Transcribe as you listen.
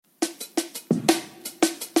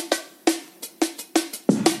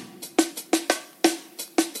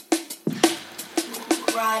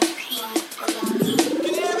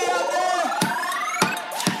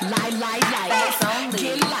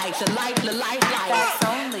Facts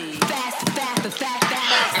only.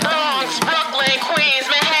 Bronx, Brooklyn, Queens,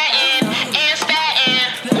 Manhattan, and Staten.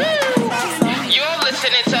 Woo! You're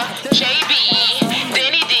listening to JB,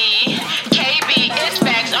 Denny D, KB. It's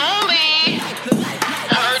facts only.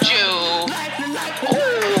 Heard you.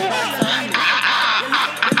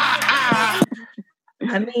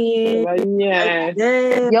 I mean,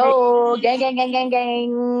 yeah. Yo, gang.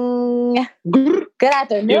 Good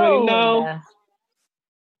afternoon. You already know.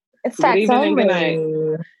 It's Good facts evening and good only.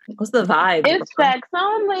 night. what's the vibe? It's facts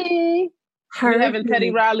only. Heard We're having you.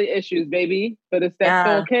 Teddy Riley issues, baby. But it's that's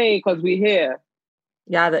Yeah. okay because we here.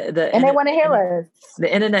 Yeah, the And they want to hear us.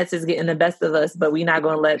 The internet's is getting the best of us, but we're not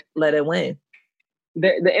going to let it win.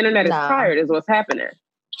 The internet is Nah. tired is what's happening.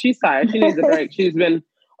 She's tired. She needs a break. She's been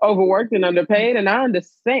overworked and underpaid, and I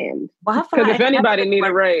understand. Wi-Fi. Because if anybody need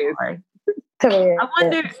a raise.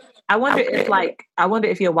 I wonder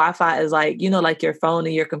if your Wi-Fi is like, you know, like your phone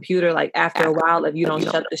and your computer, like after a while, if you don't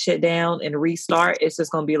shut the shit down and restart, it's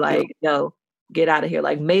just going to be like, no, get out of here.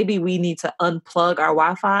 Like maybe we need to unplug our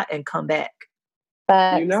Wi-Fi and come back.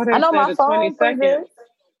 You know they I know said my the phone 22nd.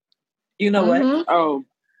 You know what? Mhm. Oh,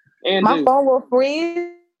 and My phone will freeze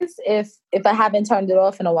if I haven't turned it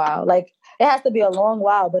off in a while. Like it has to be a long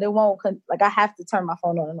while, but it won't. Like I have to turn my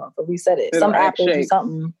phone on and off or reset it. It'll Some app will do shake.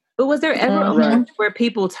 something. But was there ever a Mhm. moment where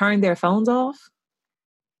people turned their phones off?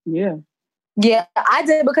 yeah. Yeah, I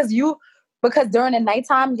did because during the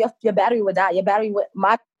nighttime your battery would die.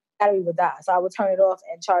 My battery would die, so I would turn it off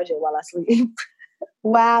and charge it while I sleep.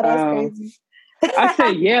 Wow, that's crazy. I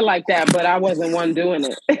say yeah like that, but I wasn't one doing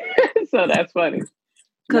it. So that's funny.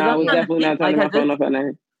 No, I was definitely not turning my phone off at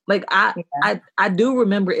night. Like I do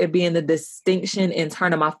remember it being the distinction in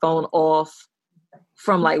turning my phone off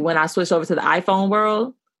from like when I switched over to the iPhone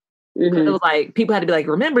world. Mm-hmm. It was like people had to be like,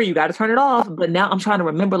 remember, you got to turn it off. But now I'm trying to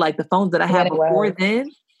remember like the phones that I had before then.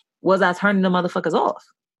 Was I turning the motherfuckers off?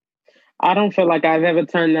 I don't feel like I've ever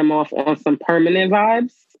turned them off on some permanent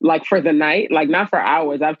vibes, like for the night, like not for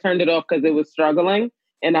hours. I've turned it off because it was struggling,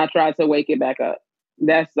 and I tried to wake it back up.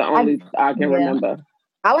 That's the only I can remember.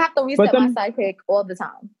 I would have to reset my Sidekick all the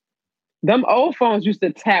time. Them old phones used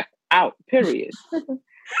to tap out, period.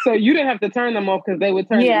 So you didn't have to turn them off because they would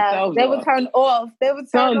turn themselves they off. would turn off. They would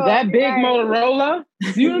turn off. That big Motorola.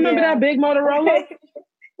 Do you remember that big Motorola?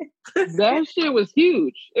 That shit was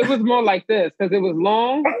huge. It was more like this because it was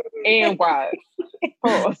long and wide.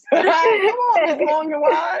 Pause. Come on, it's long and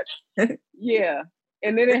wide. Yeah.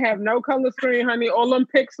 And they didn't have no color screen, honey. All them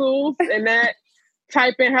pixels and that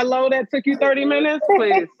type in hello that took you 30 minutes,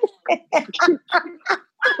 please.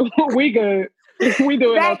 We good. We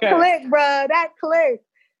doing that okay. Click, bro. That click.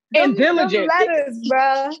 And diligent. Letters,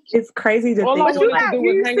 bro. It's crazy to All think. I wanted to do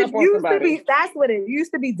was hang up on somebody. You used to be fast with it. You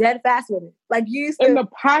used to be dead fast with it. Like you used to in the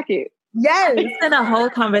pocket. Yes. It's in a whole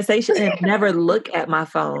conversation and never look at my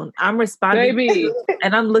phone. I'm responding, baby,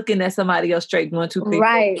 and I'm looking at somebody else straight. 1, 2, 3,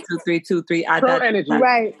 right. 2, 3, 2, 3. Pro energy.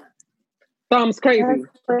 Right. Thumbs crazy.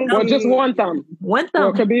 Well, just one thumb. One thumb.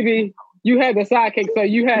 Well, Kabibi, you had the sidekick, so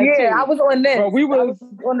you had two. I was on this.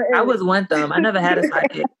 But I was one thumb. I never had a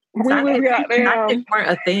sidekick. Sidekicks weren't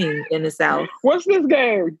a thing in the South. What's this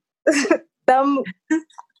game? Thumb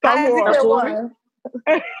war.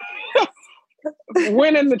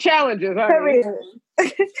 Winning the challenges.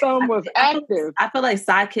 Thumb was active. I feel like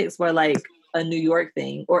sidekicks were like a New York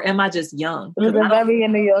thing, or am I just young? It was a very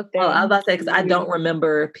New York thing. Oh, I was about to say because I don't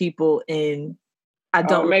remember people in. I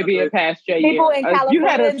don't. Maybe it passed your year. People in California you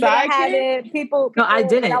had a didn't have it. People. No, I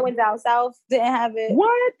didn't. When I went down south, didn't have it.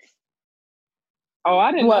 What? Oh,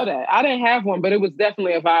 I didn't know that. I didn't have one, but it was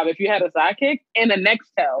definitely a vibe. If you had a sidekick and a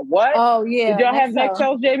Nextel, what? Oh yeah. Did y'all have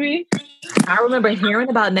Nextels, JB? I remember hearing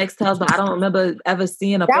about Nextels, but I don't remember ever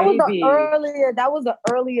seeing a. That was the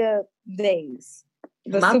earlier days.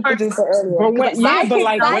 The My super first, duper earlier.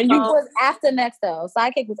 Sidekick was after Nextel.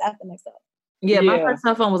 Sidekick was after Nextel. Yeah, my first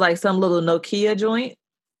cell phone was like some little Nokia joint.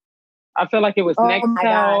 I feel like it was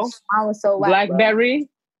Nextel. I was so BlackBerry.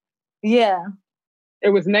 Yeah. It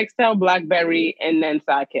was Nextel, BlackBerry, and then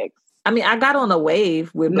Sidekicks. I mean, I got on a wave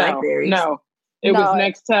with BlackBerry. No. It was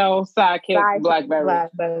Nextel, Sidekick,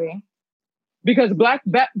 BlackBerry. Because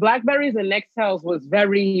Blackberries and Nextels was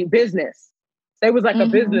very business. They was like a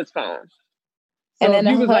business phone. So and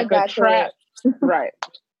then you was like a trap. Right.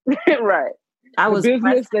 Right. I was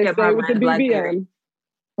business, they stay with the BBM.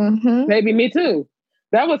 Maybe me too.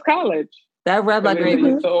 That was college. That red BlackBerry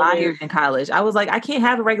was fire in college. I was like, I can't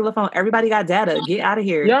have a regular phone. Everybody got data. Get out of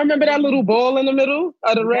here. Y'all remember that little ball in the middle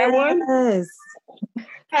of the red one? Yes.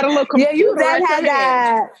 Had a little computer. Yeah, you did have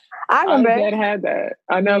that. I remember. Our dad had that.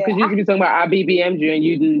 I know, because Yeah. you could be talking about IBBMG and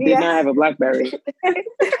you did not have a BlackBerry.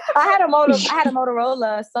 I had a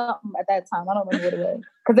Motorola something at that time. I don't remember what it was.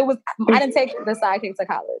 Because I didn't take the Sidekick to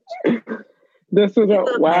college. This was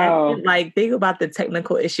wow. Like, think about the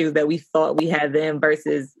technical issues that we thought we had then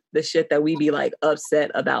versus the shit that we be like upset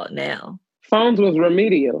about now. Phones was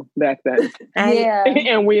remedial back then. Yeah.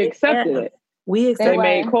 And we accepted it. They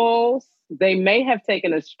made calls. They may have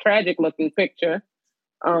taken a tragic looking picture.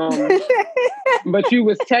 But you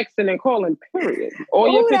was texting and calling, period. All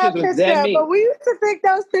your pictures was dead meat. But we used to think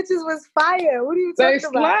those pictures was fire. What are you talking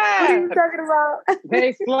about? What are you talking about?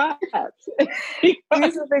 They slapped. We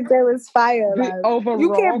used to think they was fire. Like, overall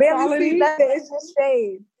you can't barely quality, see nothing. It's just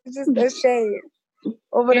shade. It's just a shade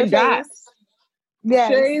over the dots. face.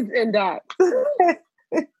 Yes. Shades and dots.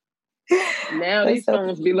 Now these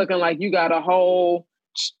phones be looking like you got a whole,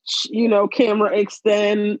 camera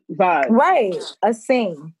extend vibe. Right. A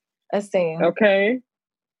scene. Okay.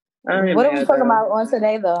 What are we talking about on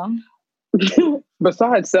today, though?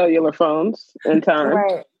 Besides cellular phones and time.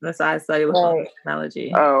 Right. Besides cellular phone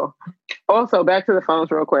technology. Oh. Also, back to the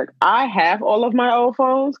phones real quick. I have all of my old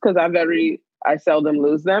phones because I seldom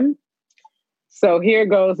lose them. So here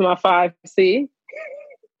goes my 5C.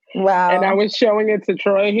 Wow. And I was showing it to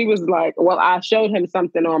Troy. He was like, well, I showed him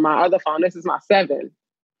something on my other phone. This is my 7.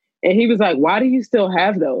 And he was like, why do you still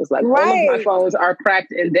have those? Like, all of my phones are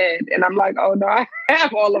cracked and dead. And I'm like, oh, no, I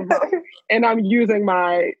have all of them. And I'm using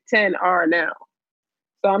my 10R now.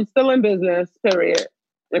 So I'm still in business, period.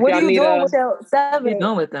 What are you doing with your 7? What are you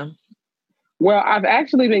doing with them? Well, I've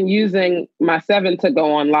actually been using my 7 to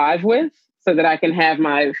go on live with so that I can have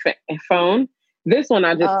my phone. This one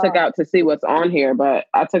I just took out to see what's on here, but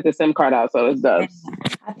I took the SIM card out, so it does.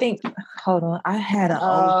 I think, hold on, I had an old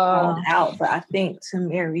phone out, but I think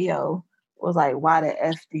Tamario was like, why the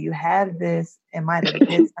F do you have this? It might have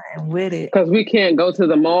been something with it. Because we can't go to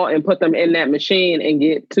the mall and put them in that machine and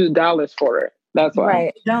get $2 for it. That's why.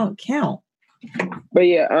 Right. Don't count. But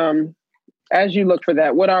yeah, as you look for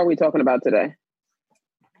that, what are we talking about today?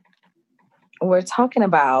 We're talking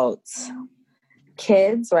about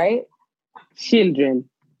kids, right? Children.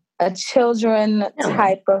 A children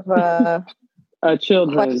type of a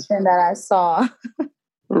children question that I saw.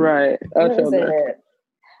 Right. A children.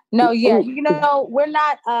 No, yeah. Ooh. We're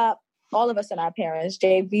not all of us are not parents.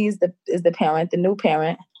 JB is the parent, the new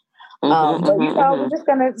parent. But we're just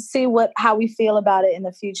gonna see how we feel about it in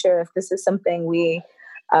the future, if this is something we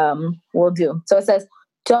will do. So it says,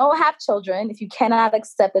 don't have children if you cannot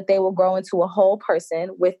accept that they will grow into a whole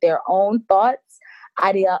person with their own thoughts,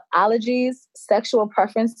 ideologies, sexual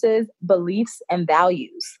preferences, beliefs, and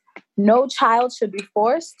values. No child should be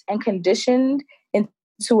forced and conditioned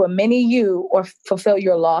into a mini you or fulfill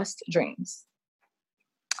your lost dreams.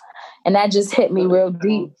 And that just hit me real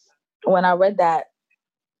deep when I read that.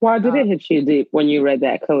 Why did it hit you deep when you read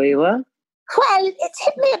that, Kalila? Well, it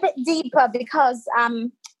hit me a bit deeper because I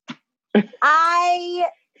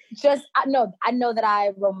know that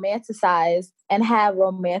I romanticized and have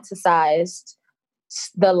romanticized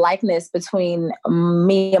the likeness between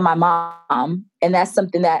me and my mom. And that's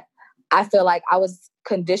something that I feel like I was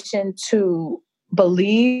conditioned to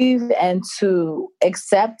believe and to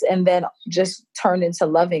accept, and then just turned into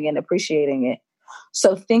loving and appreciating it.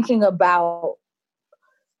 So thinking about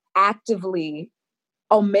actively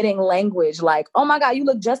omitting language like, oh my God, you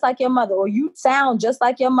look just like your mother, or you sound just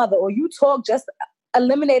like your mother, or you talk just,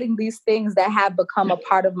 eliminating these things that have become a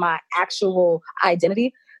part of my actual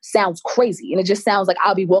identity sounds crazy. And it just sounds like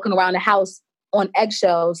I'll be walking around the house on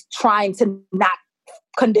eggshells trying to not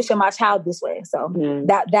condition my child this way. So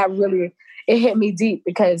that really, it hit me deep,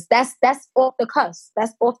 because that's off the cusp.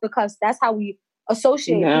 That's off the cusp. That's how we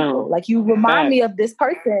associate people. Like, you remind me of this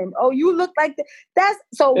person. Oh, you look like that's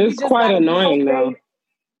so. It's quite annoying though.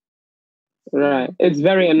 Right. It's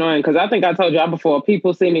very annoying, because I think I told y'all before,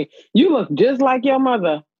 people see me, you look just like your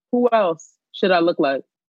mother. Who else should I look like?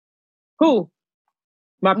 Who?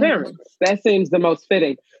 My parents. That seems the most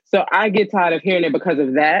fitting. So I get tired of hearing it because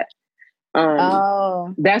of that.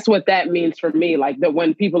 That's what that means for me. Like, that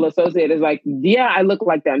when people associate, it's like, yeah, I look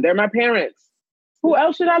like them. They're my parents. Who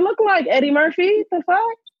else should I look like? Eddie Murphy? The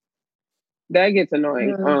fuck? That gets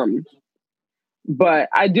annoying. But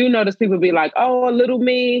I do notice people be like, oh, a little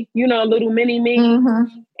me, a little mini me.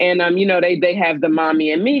 And, they have the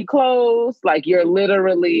mommy and me clothes. Like, you're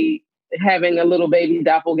literally having a little baby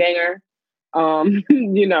doppelganger, and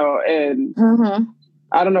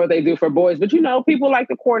I don't know what they do for boys, but, people like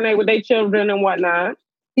to coordinate with their children and whatnot.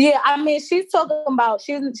 Yeah, I mean, she's talking about,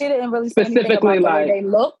 she didn't really say specifically about like the way they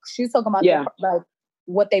look. She's talking about like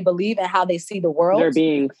what they believe and how they see the world. Their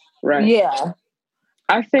beings, right. Yeah.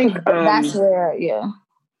 I think that's where, yeah,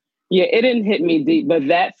 it didn't hit me deep, but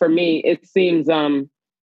that for me, it seems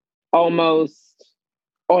almost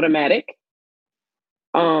automatic.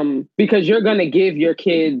 Because you're gonna give your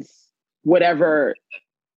kids whatever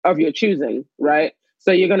of your choosing, right?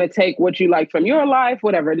 So you're gonna take what you like from your life,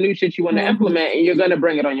 whatever new shit you want to implement, and you're gonna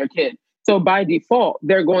bring it on your kid. So by default,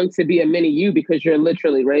 they're going to be a mini you because you're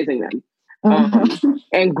literally raising them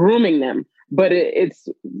and grooming them. But it's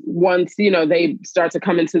once, you know, they start to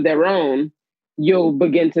come into their own, you'll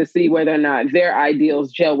begin to see whether or not their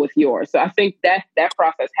ideals gel with yours. So I think that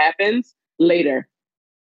process happens later.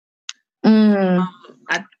 I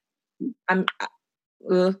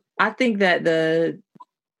think that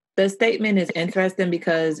the statement is interesting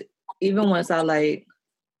because even once I like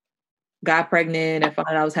got pregnant, I found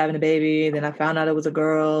out I was having a baby, then I found out it was a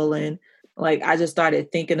girl, and like I just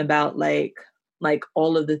started thinking about like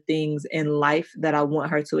all of the things in life that I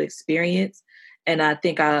want her to experience. And I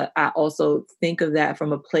think I also think of that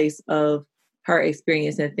from a place of her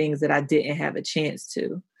experiencing things that I didn't have a chance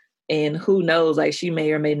to. And who knows, like she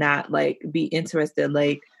may or may not like be interested.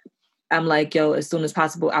 Like I'm like, yo, as soon as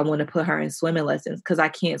possible, I want to put her in swimming lessons because I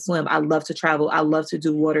can't swim. I love to travel. I love to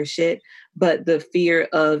do water shit. But the fear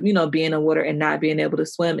of, you know, being in water and not being able to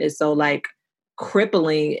swim is so like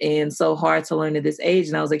crippling and so hard to learn at this age.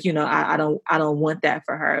 And I was like, you know, I don't want that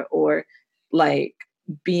for her. Or like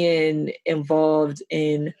being involved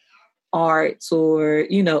in arts or,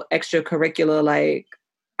 you know, extracurricular. Like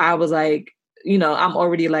I was like, you know, I'm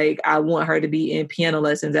already like, I want her to be in piano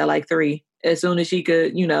lessons at like 3, as soon as she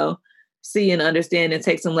could, you know, see and understand and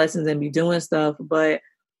take some lessons and be doing stuff. But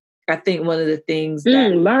I think one of the things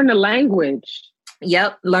that learn the language.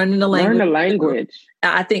 Yep. Learning the language. Learn the language.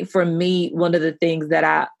 I think for me, one of the things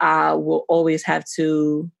that I will always have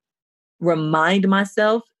to remind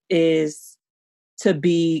myself is to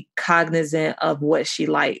be cognizant of what she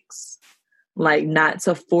likes. Like not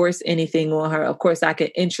to force anything on her. Of course, I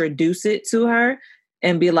could introduce it to her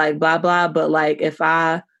and be like, blah, blah. But like, if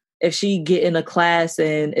she get in a class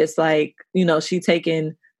and it's like, you know, she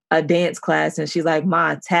taking a dance class and she's like,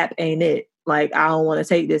 Ma, tap ain't it. Like, I don't want to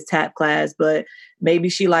take this tap class, but maybe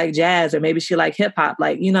she like jazz or maybe she like hip hop.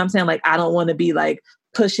 Like, you know what I'm saying? Like, I don't want to be like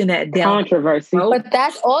pushing that down. Controversy. But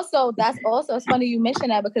that's also, it's funny you mention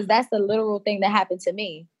that because that's the literal thing that happened to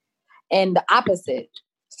me and the opposite.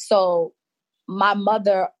 So my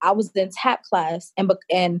mother, I was in tap class and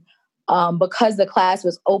because the class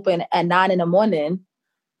was open at 9 a.m,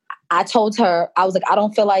 I told her, I was like, I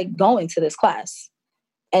don't feel like going to this class.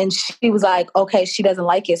 And she was like, okay, she doesn't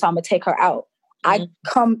like it, so I'm gonna take her out. I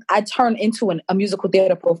turn into a musical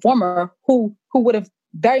theater performer who would have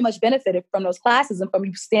very much benefited from those classes and from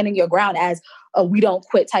you standing your ground as a we don't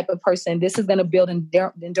quit type of person. This is gonna build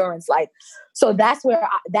endurance. Like, so that's where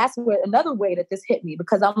another way that this hit me,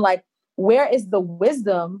 because I'm like, where is the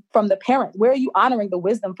wisdom from the parent? Where are you honoring the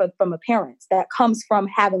wisdom from the parents that comes from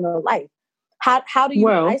having a life? How do you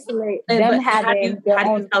isolate them having how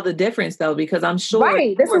do you tell the difference though? Because I'm sure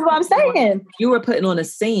this is what I'm saying. You were putting on a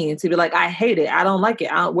scene to be like, I hate it. I don't like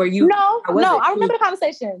it. I remember the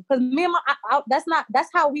conversation because me and that's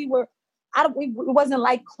how we were. It wasn't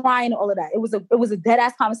like crying and all of that. It was a dead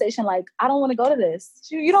ass conversation. Like, I don't want to go to this.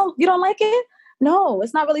 You don't like it? No,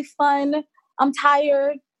 it's not really fun. I'm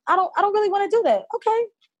tired. I don't really want to do that. Okay,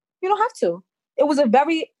 you don't have to. It was a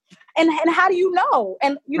very and how do you know?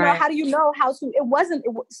 And you know, how do you know how to?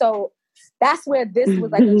 So that's where this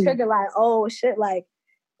was like a trigger. Like, oh shit! Like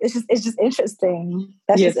it's just interesting.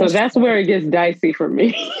 That's where it gets dicey for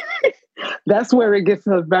me. That's where it gets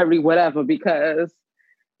very whatever, because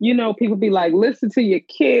you know, people be like, listen to your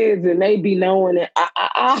kids, and they be knowing it.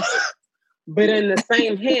 But in the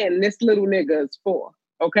same hand, this little nigga is 4.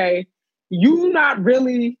 Okay, you not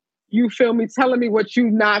really, you feel me, telling me what you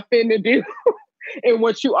not finna do. And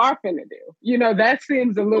what you are finna do. You know, that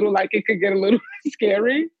seems a little like it could get a little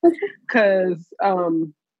scary because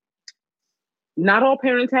not all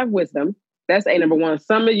parents have wisdom. That's number one.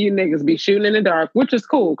 Some of you niggas be shooting in the dark, which is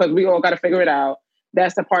cool because we all got to figure it out.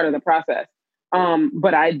 That's a part of the process.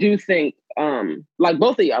 But I do think, like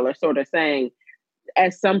both of y'all are sort of saying,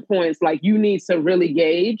 at some points, like you need to really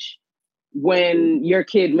gauge when your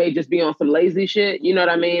kid may just be on some lazy shit. You know what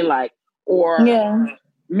I mean? Like, or... Yeah.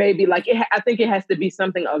 Maybe like I think it has to be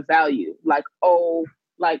something of value, like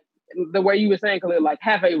like the way you were saying, Khalil, like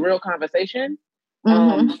have a real conversation,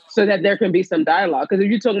 so that there can be some dialogue. Because if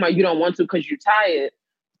you're talking about you don't want to because you're tired,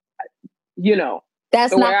 you know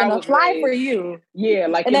that's not going to fly for you. Yeah,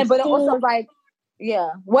 like and then, but school, also like,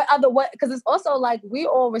 what? Because it's also like we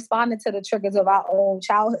all responded to the triggers of our own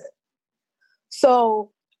childhood.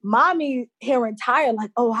 So mommy hearing tired,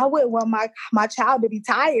 like, oh, I wouldn't want my child to be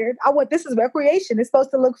tired. This is recreation. It's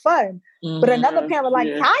supposed to look fun. But another parent like,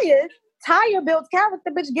 tired builds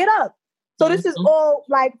character, bitch, get up. So this is all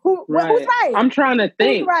like, who's right? I'm trying to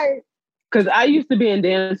think. Right. Because I used to be in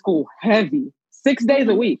dance school heavy, 6 days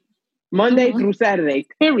a week, Monday through Saturday,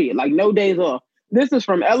 period. Like no days off. This is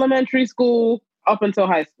from elementary school up until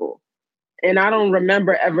high school. And I don't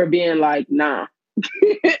remember ever being like, nah.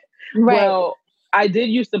 Right. Well, I did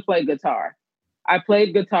used to play guitar. I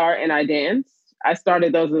played guitar and I danced. I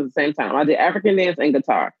started those at the same time. I did African dance and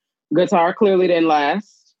guitar. Guitar clearly didn't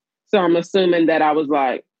last. So I'm assuming that I was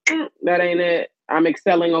like, that ain't it. I'm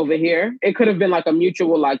excelling over here. It could have been like a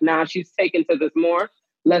mutual, like, nah, she's taken to this more.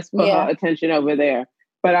 Let's put her attention over there.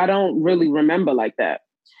 But I don't really remember like that.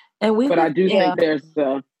 But I do think there's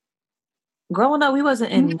growing up, we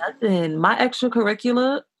wasn't in nothing. My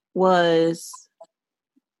extracurricular was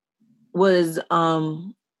it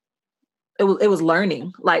was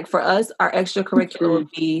learning. Like for us, our extracurricular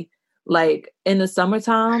would be like in the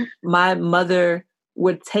summertime, my mother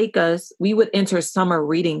would take us, we would enter summer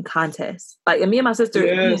reading contests. Like, and me and my sister,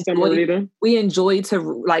 we enjoyed to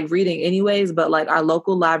like reading anyways, but like our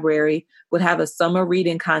local library would have a summer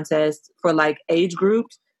reading contest for like age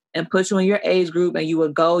groups and put you in your age group, and you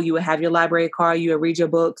would go, you would have your library card, you would read your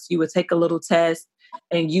books, you would take a little test,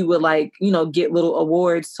 and you would like, you know, get little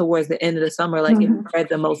awards towards the end of the summer. Like if you read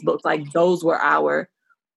the most books, like those were our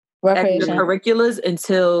extracurriculars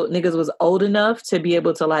until niggas was old enough to be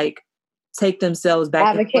able to like take themselves back,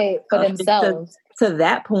 advocate for themselves. To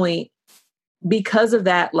that point, because of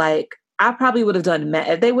that, like I probably would have done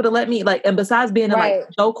if they would have let me, like, and besides being in like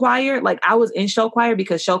show choir, like I was in show choir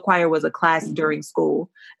because show choir was a class during school.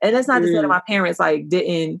 And that's not to say that my parents like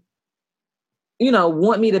didn't, you know,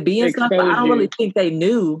 want me to be in stuff, but I don't really think they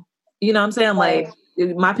knew. You know what I'm saying? Like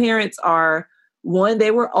my parents are, one,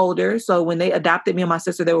 they were older. So when they adopted me and my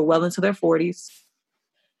sister, they were well into their 40s.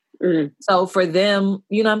 So for them,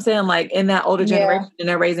 you know what I'm saying? Like in that older generation and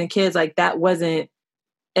they're raising kids, like that wasn't,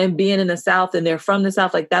 and being in the South and they're from the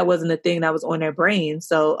South, like that wasn't a thing that was on their brain.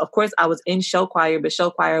 So of course I was in show choir, but show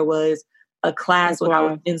choir was a class when I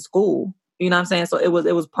was in school. You know what I'm saying? So it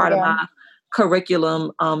was part of my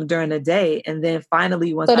curriculum during the day. And then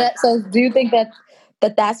finally once so do you think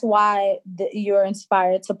that's why you're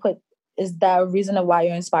inspired to put, is that a reason of why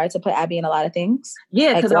you're inspired to put Abby in a lot of things?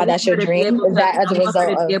 Yeah, because like, that's your dream. Is that as a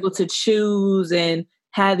result of be able to choose and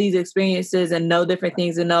have these experiences and know different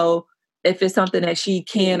things and know if it's something that she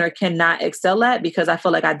can or cannot excel at? Because I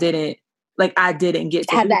feel like I didn't get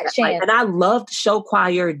to have that chance. Like, and I loved show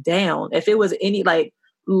choir down. If it was any like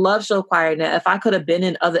love show choir, now if I could have been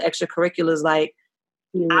in other extracurriculars, like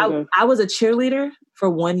I was a cheerleader for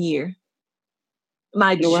 1 year.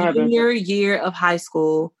 My junior year of high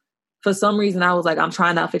school. For some reason, I was like, I'm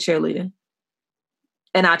trying out for cheerleading.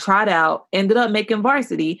 And I tried out, ended up making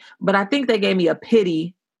varsity, but I think they gave me a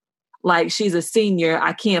pity. Like, she's a senior,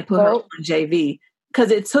 I can't put her on JV. Because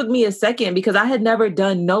it took me a second, because I had never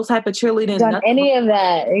done no type of cheerleading. Done any of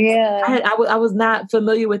that, I was not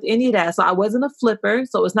familiar with any of that. So I wasn't a flipper.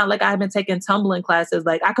 So it's not like I had been taking tumbling classes.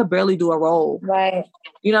 Like, I could barely do a roll. Right.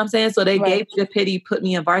 You know what I'm saying? So they gave me the pity, put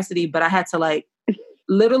me in varsity, but I had to like,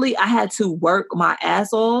 literally, I had to work my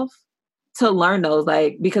ass off to learn those,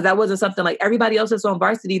 like, because that wasn't something like everybody else that's on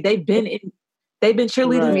varsity. They've been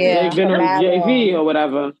cheerleading. Right. Yeah, they've been on JV or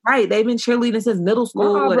whatever. Right. They've been cheerleading since middle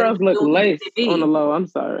school. My eyebrows look laced on the low. I'm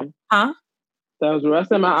sorry. Huh? The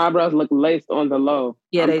rest of my eyebrows look laced on the low.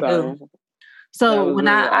 Yeah, they do. So when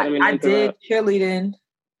I did cheerleading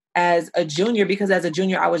as a junior, because as a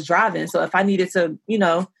junior I was driving. So if I needed to, you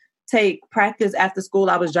know, take practice after school,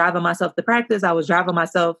 I was driving myself to practice. I was driving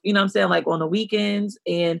myself, you know what I'm saying, like on the weekends,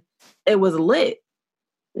 and it was lit.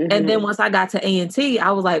 And then once I got to A&T,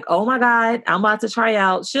 I was like, oh my God, I'm about to try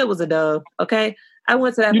out. Shit was a dub. Okay. I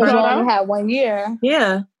went to that. You only had 1 year.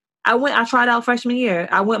 Yeah. I tried out freshman year.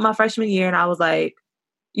 I went my freshman year and I was like,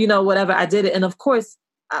 you know, whatever, I did it. And of course,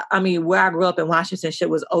 I mean, where I grew up in Washington, shit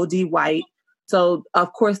was OD white. So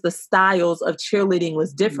of course the styles of cheerleading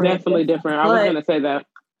was different. Definitely different. I was going to say that.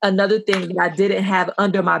 Another thing that I didn't have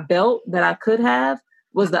under my belt that I could have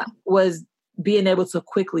was being able to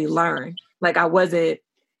quickly learn. Like I wasn't.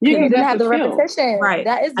 You didn't have the repetition. Right.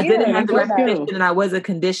 That is I didn't have the repetition and I wasn't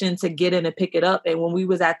conditioned to get in and pick it up. And when we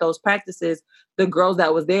was at those practices, the girls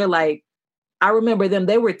that was there, like, I remember them,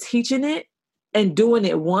 they were teaching it and doing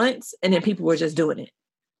it once, and then people were just doing it.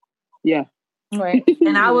 Yeah. Right.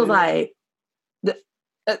 And I was like,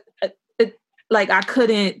 like I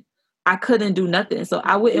couldn't do nothing. So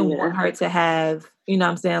I wouldn't want her to have, you know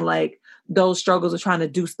what I'm saying, like those struggles of trying to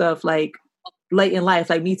do stuff like late in life,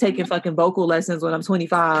 like me taking fucking vocal lessons when I'm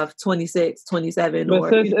 25, 26, 27. But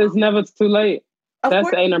sis, it's never too late. That's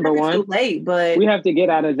course, number one. Too late, but we have to get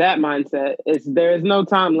out of that mindset. There is no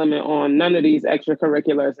time limit on none of these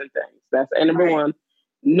extracurriculars and things. That's number one.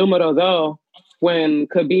 Numero dos, when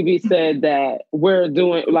Kabibi said that we're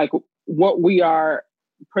doing like what we are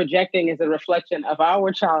projecting is a reflection of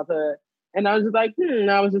our childhood. And I was just like,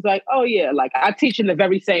 I was just like, oh yeah, like I teach in the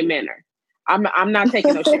very same manner. I'm not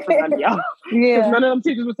taking no shit from them, y'all. Because none of them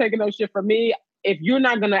teachers were taking no shit from me. If you're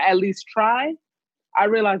not gonna at least try, I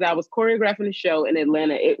realized I was choreographing a show in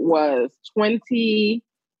Atlanta. It was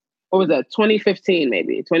 2015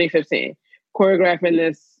 maybe, 2015. Choreographing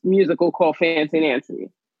this musical called Fancy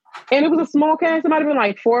Nancy. And it was a small cast. It might have been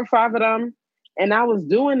like 4 or 5 of them. And I was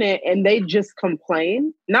doing it and they just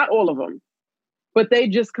complained. Not all of them, but they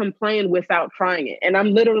just complained without trying it. And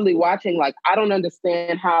I'm literally watching like, I don't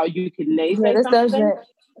understand how you can naysay something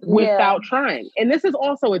without trying. And this is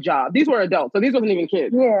also a job. These were adults, so these wasn't even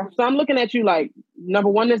kids. Yeah. So I'm looking at you like, number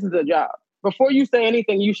one, this is a job. Before you say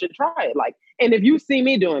anything, you should try it. Like, and if you see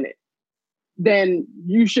me doing it, then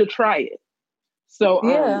you should try it. So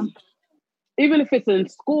even if it's in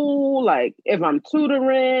school, like if I'm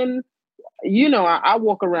tutoring, I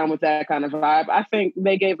walk around with that kind of vibe. I think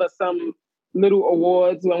they gave us some little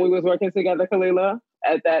awards when we was working together, Kalila,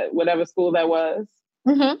 at that whatever school that was.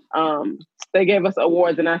 Mm-hmm. They gave us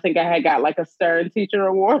awards, and I think I had got like a Stern Teacher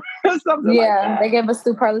Award or something like that. They gave us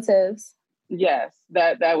superlatives. Yes,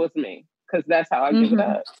 that was me, because that's how I give it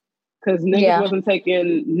up. Because niggas wasn't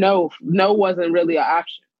taking no wasn't really an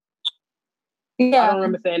option. Yeah, I don't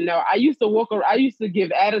remember saying no. I used to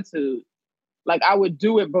give attitude. Like I would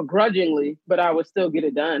do it begrudgingly, but I would still get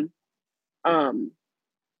it done. And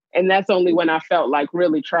that's only when I felt like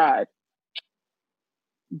really tried.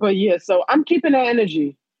 But yeah, so I'm keeping that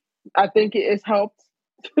energy. I think it has helped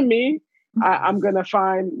me. I'm going to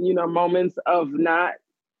find, moments of not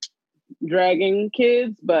dragging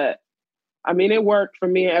kids, but I mean, it worked for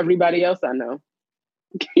me and everybody else I know.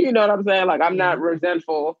 You know what I'm saying? Like, I'm not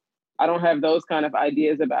resentful. I don't have those kind of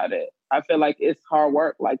ideas about it. I feel like it's hard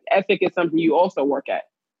work. Like, ethic is something you also work at.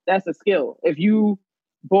 That's a skill. If you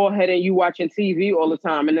bullhead and you watching TV all the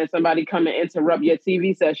time and then somebody come and interrupt your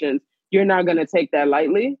TV sessions, you're not going to take that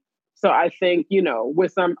lightly. So I think,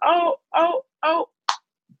 with some,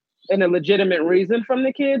 and a legitimate reason from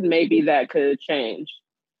the kid, maybe that could change.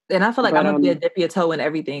 And I feel like I'm going to be a dip your toe in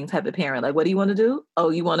everything type of parent. Like, what do you want to do? Oh,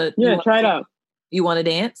 you want to... Yeah, try it out. You want to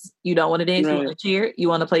dance? You don't want to dance? Right. You want to cheer? You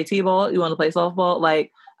want to play t-ball? You want to play softball?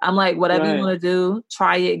 Like, I'm like, whatever you want to do,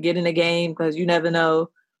 try it, get in the game, because you never know,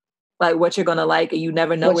 like, what you're going to like, and you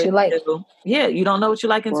never know what you like. Yeah, you don't know what you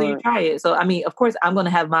like until you try it. So, I mean, of course, I'm going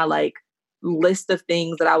to have my, like, list of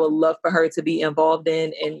things that I would love for her to be involved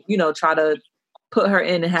in and, try to put her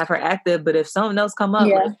in and have her active. But if something else come up,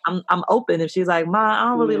 like, I'm open. If she's like, Ma, I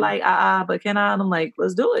don't really like but can I? And I'm like,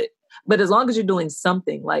 let's do it. But as long as you're doing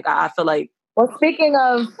something, like, I feel like. Well, speaking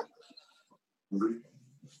of,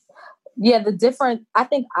 I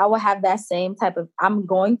think I will have that same type of, I'm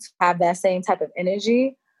going to have that same type of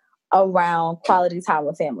energy around quality time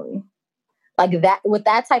with family. Like that, with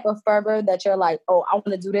that type of fervor that you're like, oh, I want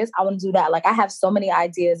to do this, I want to do that. Like I have so many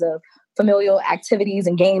ideas of familial activities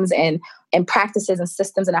and games and practices and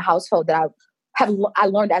systems in a household that I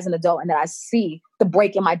learned as an adult, and that I see the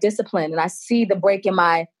break in my discipline, and I see the break in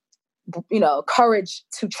my, courage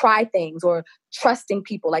to try things or trusting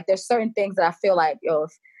people. Like there's certain things that I feel like,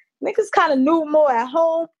 if niggas kind of knew more at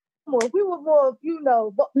home, or if we were more,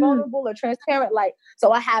 vulnerable or transparent, like,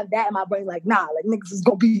 so I have that in my brain, like, nah, like niggas is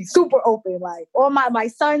gonna be super open, like, or my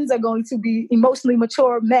sons are going to be emotionally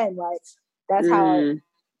mature men, like, that's how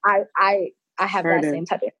I have that same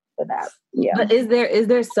type of for that. Yeah. But is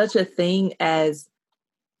there such a thing as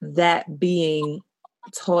that being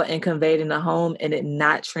taught and conveyed in the home and it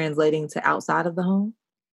not translating to outside of the home?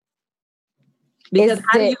 Because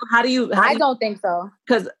how do you I don't think so.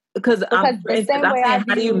 Because how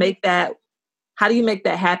do you make that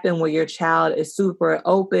happen where your child is super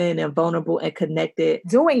open and vulnerable and connected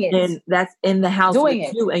doing it, and that's in the house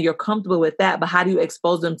with you and you're comfortable with that, but how do you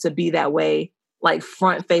expose them to be that way, like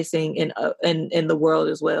front facing in the world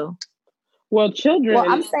as well? Well, children,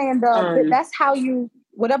 I'm saying though, that's how you,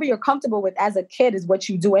 whatever you're comfortable with as a kid is what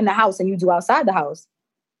you do in the house and you do outside the house.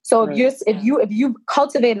 So if you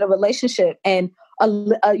cultivated a relationship and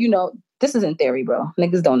this is in theory, bro.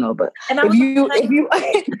 Niggas don't know, but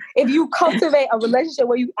if you cultivate a relationship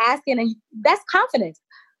where you asking and that's confidence.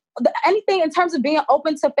 Anything in terms of being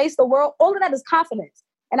open to face the world, all of that is confidence.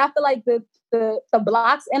 And I feel like the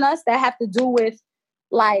blocks in us that have to do with,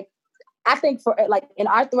 like, I think for like in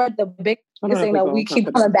our thread, the big thing that we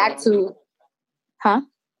keep coming back to Huh?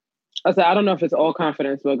 I said, I don't know if it's all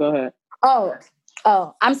confidence, but go ahead. Oh,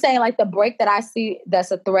 I'm saying like the break that I see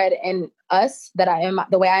that's a thread in us that I am,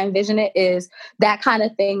 the way I envision it is that kind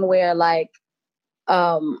of thing where like,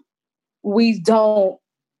 we don't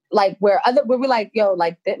like where we're like, yo,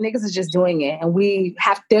 like that niggas is just doing it. And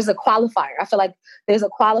there's a qualifier. I feel like there's a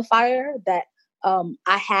qualifier that,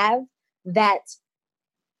 I have that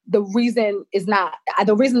the reason that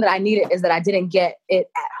I need it is that I didn't get it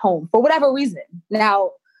at home for whatever reason.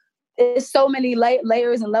 Now, there's so many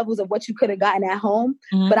layers and levels of what you could have gotten at home.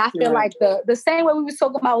 Mm-hmm. But I feel like the same way we was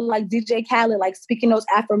talking about like DJ Khaled, like speaking those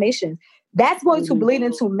affirmations, that's going to bleed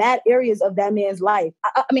into mad areas of that man's life.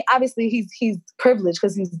 I mean, obviously he's privileged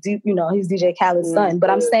because he's DJ Khaled's son. But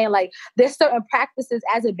I'm saying like there's certain practices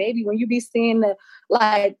as a baby when you be seeing the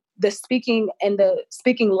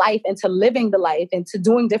speaking life into living the life into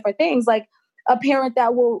doing different things, like a parent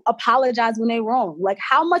that will apologize when they're wrong. Like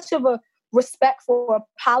how much of a respect for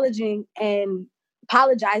apologizing and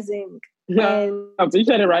you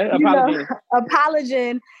said it right.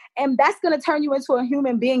 Apologizing, and that's going to turn you into a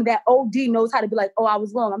human being that OD knows how to be like, oh, I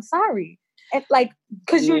was wrong, I'm sorry, and like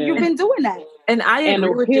because you've been doing that. And I agree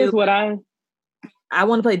with here's you. What I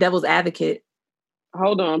want to play devil's advocate.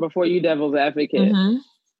 Hold on, before you devil's advocate. Mm-hmm.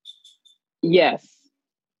 Yes,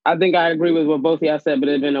 I think I agree with what both of y'all said, but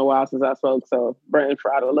it's been a while since I spoke, so brain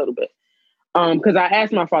fried a little bit. Because I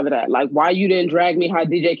asked my father that, like, why you didn't drag me how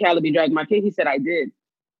DJ Khaled be dragging my kid? He said, I did.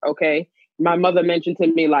 Okay. My mother mentioned to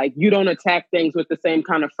me, like, you don't attack things with the same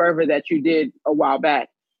kind of fervor that you did a while back.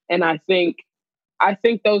 And I think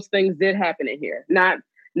those things did happen in here. Not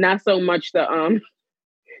so much the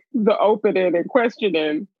opening and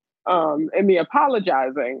questioning and the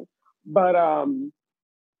apologizing, but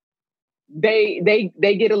they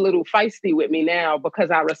get a little feisty with me now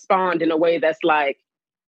because I respond in a way that's like,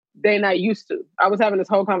 they're not used to. I was having this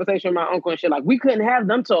whole conversation with my uncle and shit, like, we couldn't have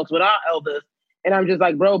them talks with our elders. And I'm just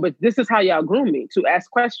like, bro, but this is how y'all grew me, to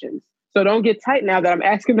ask questions. So don't get tight now that I'm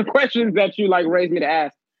asking the questions that you like raised me to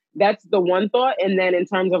ask. That's the one thought. And then in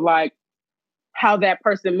terms of like how that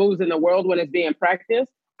person moves in the world when it's being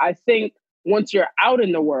practiced, I think once you're out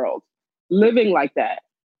in the world living like that,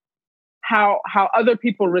 how other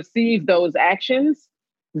people receive those actions,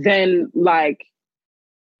 then like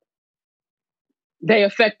they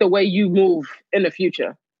affect the way you move in the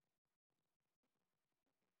future.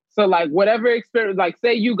 So like whatever experience, like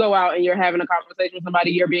say you go out and you're having a conversation with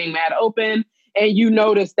somebody, you're being mad open and you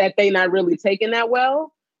notice that they not really taking that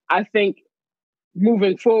well. I think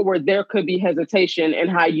moving forward, there could be hesitation in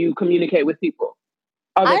how you communicate with people.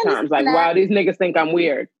 Other times, like, wow, these niggas think I'm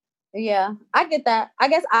weird. Yeah, I get that. I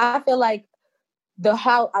guess I feel like the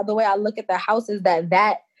way I look at the house is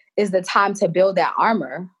that is the time to build that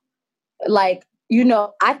armor. Like, you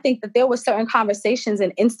know, I think that there were certain conversations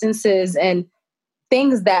and instances and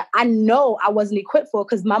things that I know I wasn't equipped for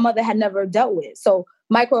because my mother had never dealt with. So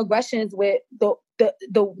microaggressions with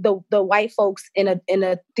the white folks in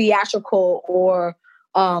a theatrical or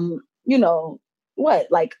you know what,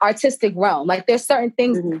 like artistic realm. Like there's certain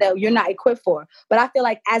things that you're not equipped for. But I feel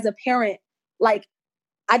like as a parent, like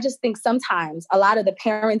I just think sometimes a lot of the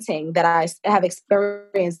parenting that I have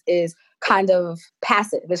experienced is kind of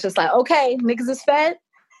passive. It's just like, okay, niggas is fed.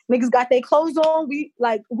 Niggas got their clothes on.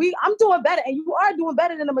 I'm doing better. And you are doing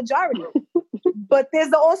better than the majority. But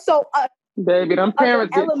there's also baby, them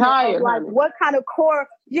parents get tired. Of, like, what kind of core,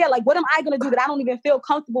 like what am I going to do that I don't even feel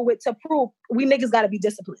comfortable with to prove we niggas got to be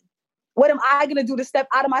disciplined? What am I going to do to step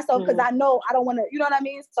out of myself? Because I know I don't want to, you know what I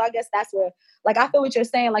mean? So I guess that's where, like, I feel what you're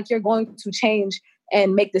saying. Like, you're going to change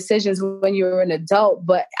and make decisions when you're an adult.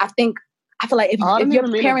 But I feel like if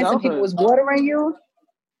your parents and people was watering you.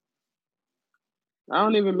 I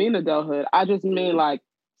don't even mean adulthood. I just mean like,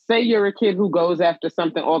 say you're a kid who goes after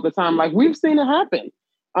something all the time. Like we've seen it happen.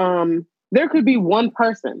 There could be one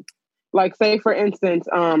person, like say for instance,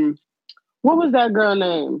 what was that girl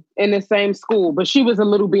name in the same school? But she was a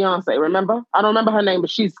little Beyonce, remember? I don't remember her name, but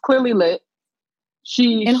she's clearly lit.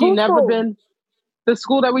 She never been the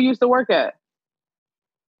school that we used to work at.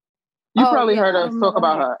 You probably heard us talk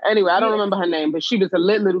about her. Anyway, I don't remember her name, but she was a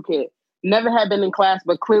lit little kid. Never had been in class,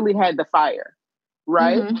 but clearly had the fire,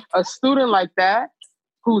 right? Mm-hmm. A student like that,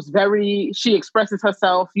 who's she expresses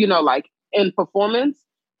herself, you know, like in performance,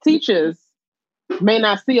 teachers may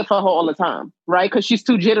not see it for her all the time, right? Because she's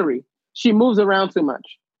too jittery. She moves around too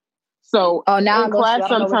much. So now in class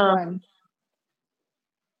sometimes.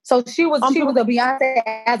 So she was a Beyonce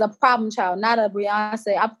as a problem child, not a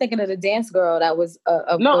Beyonce. I'm thinking of the dance girl that was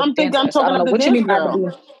I'm talking of the dance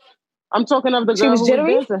girl. I'm talking of the girl who was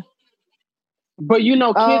dancing. But you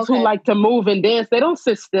know, kids who like to move and dance, they don't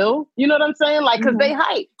sit still. You know what I'm saying? Like, because they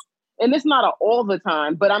hype. and it's not all the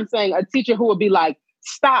time, but I'm saying a teacher who would be like,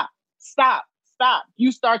 stop, stop, stop.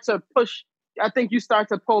 You start to push. I think you start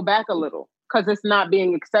to pull back a little because it's not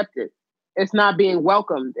being accepted. It's not being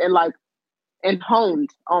welcomed and honed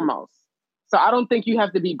almost. So I don't think you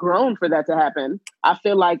have to be grown for that to happen. I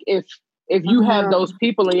feel like if you have those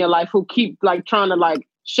people in your life who keep like trying to like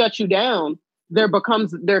shut you down, there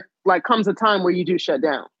comes a time where you do shut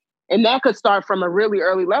down. And that could start from a really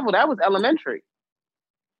early level. That was elementary.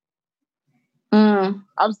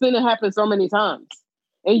 I've seen it happen so many times.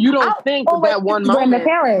 And you don't think that one moment. Blame the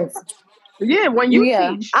parents. Yeah, when you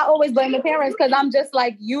teach. I always blame the parents because I'm just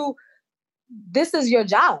like, this is your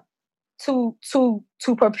job to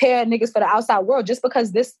prepare niggas for the outside world. Just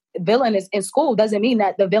because this villain is in school doesn't mean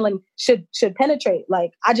that the villain should penetrate.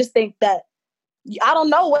 Like, I just think that, I don't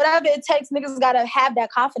know, whatever it takes, niggas gotta have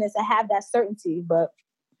that confidence and have that certainty.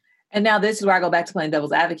 And now this is where I go back to playing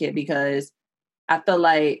devil's advocate, because I feel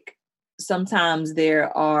like sometimes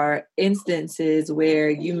there are instances where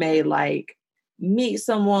you may like meet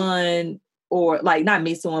someone, or like not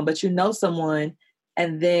meet someone, but you know someone,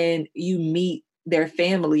 and then you meet their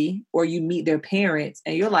family or you meet their parents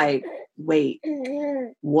and you're like, wait,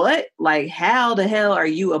 what? Like, how the hell are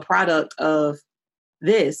you a product of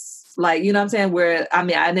this? Like, you know what I'm saying? Where, I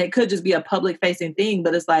mean, and it could just be a public facing thing,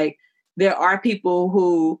 but it's like, there are people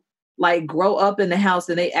who like grow up in the house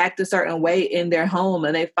and they act a certain way in their home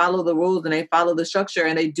and they follow the rules and they follow the structure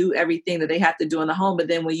and they do everything that they have to do in the home. But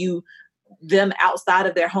then when them outside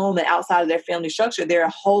of their home and outside of their family structure, they're a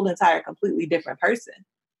whole entire completely different person.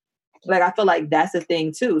 Like, I feel like that's a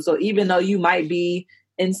thing too. So even though you might be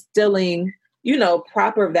instilling, you know,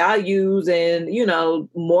 proper values and, you know,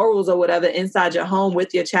 morals or whatever inside your home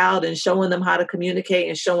with your child and showing them how to communicate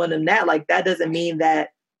and showing them that, like, that doesn't mean that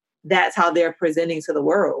that's how they're presenting to the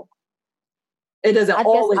world. It doesn't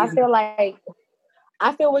always. I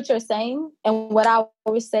feel what you're saying. And what I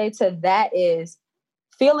always say to that is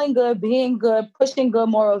feeling good, being good, pushing good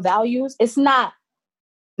moral values. It's not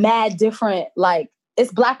mad different. Like,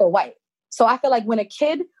 it's black or white. So I feel like when a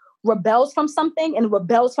kid rebels from something and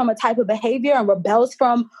rebels from a type of behavior and rebels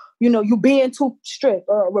from, you know, you being too strict,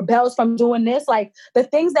 or rebels from doing this, like the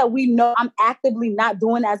things that we know I'm actively not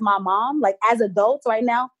doing as my mom, like as adults right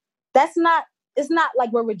now, it's not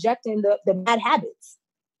like we're rejecting the bad habits.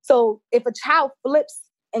 So if a child flips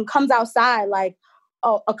and comes outside like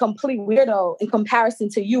a complete weirdo in comparison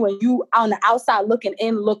to you, and you on the outside looking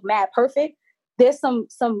in look mad perfect, there's some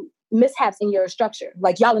mishaps in your structure.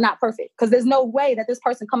 Like, y'all are not perfect, because there's no way that this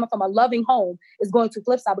person coming from a loving home is going to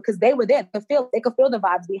flip side, because they were there. They could feel the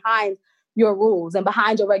vibes behind your rules and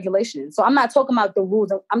behind your regulations. So I'm not talking about the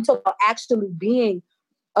rules. I'm talking about actually being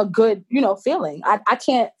a good, you know, feeling. I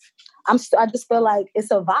just feel like it's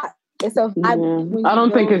a vibe. It's a vibe. Mm-hmm. I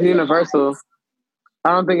don't think it's universal.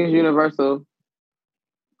 I don't think it's universal.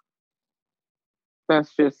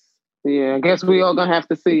 That's just, I guess we all gonna have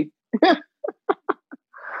to see.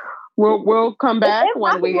 We'll come back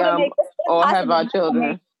when we all have our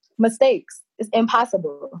children. Mistakes. It's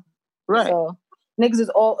impossible. Right. So niggas is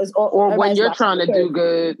all. Or when you're trying to do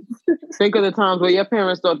good, think of the times where your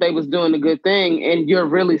parents thought they was doing a good thing and you're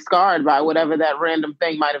really scarred by whatever that random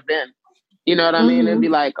thing might have been. You know what I mean? It'd be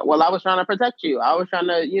like, well, I was trying to protect you. I was trying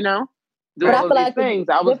to, you know, do all of these things.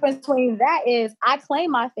 The difference between that is I claim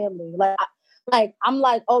my family. Like, I'm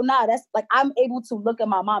like, oh, nah, that's like, I'm able to look at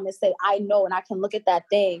my mom and say, I know, and I can look at that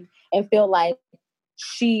thing and feel like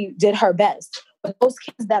she did her best. But those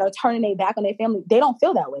kids that are turning their back on their family, they don't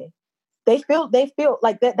feel that way. They feel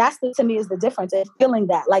like that. That's to me is the difference in feeling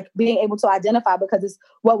that, like being able to identify, because it's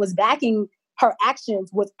what was backing her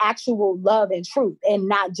actions was actual love and truth, and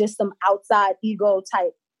not just some outside ego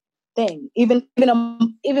type thing. Even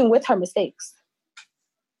with her mistakes.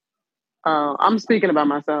 I'm speaking about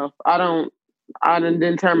myself. I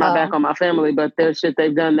didn't turn my back on my family, but there's shit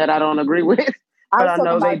they've done that I don't agree with. But I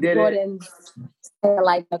know they did it.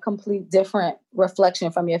 Like a complete different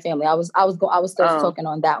reflection from your family. I was still talking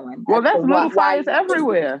on that one. Well, that's little fires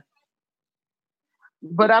everywhere.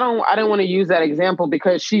 But I didn't want to use that example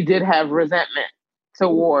because she did have resentment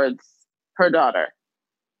towards her daughter.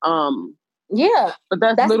 Yeah, but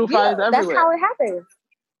that's little fires everywhere. That's how it happens.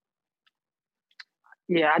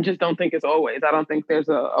 Yeah, I just don't think it's always. I don't think there's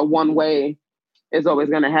a one way is always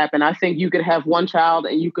going to happen. I think you could have one child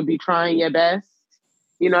and you could be trying your best.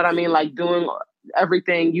 You know what I mean? Like doing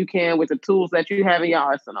everything you can with the tools that you have in your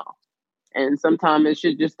arsenal. And sometimes it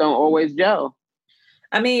should just don't always gel.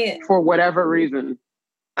 I mean, for whatever reason.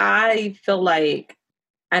 I feel like,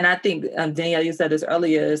 and I think Danielle, you said this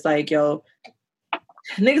earlier, it's like, yo,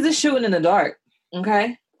 niggas is shooting in the dark.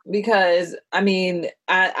 Okay. because I mean,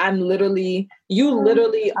 I'm literally, you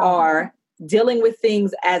literally are dealing with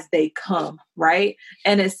things as they come, right?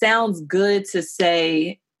 And it sounds good to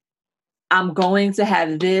say, I'm going to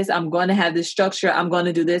have this, I'm going to have this structure, I'm going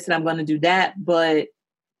to do this and I'm going to do that. But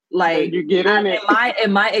like you get in it.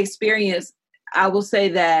 In my experience, I will say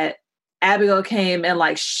that Abigail came and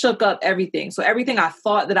like shook up everything. So everything I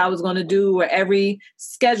thought that I was going to do, or every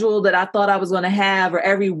schedule that I thought I was going to have, or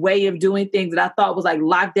every way of doing things that I thought was like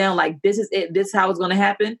locked down, like this is it, this is how it's going to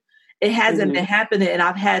happen. It hasn't been happening. And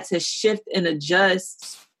I've had to shift and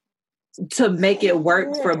adjust to make it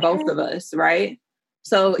work for both of us. Right.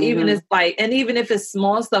 So even it's like, and even if it's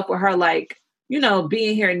small stuff with her, like, you know,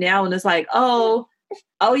 being here now and it's like, oh,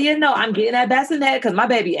 yeah, no, I'm getting that bassinet because my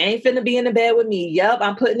baby ain't finna be in the bed with me. Yep,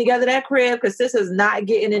 I'm putting together that crib because sis is not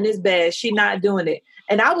getting in this bed. She not doing it.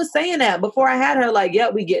 And I was saying that before I had her, like,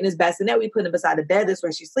 yep, we getting this bassinet. We putting it beside the bed. That's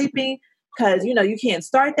where she's sleeping because, you know, you can't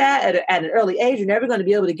start that at an early age. You're never going to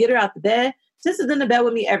be able to get her out the bed. Sis is in the bed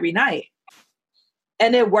with me every night.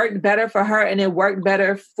 And it worked better for her and it worked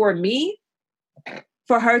better for me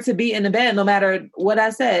for her to be in the bed no matter what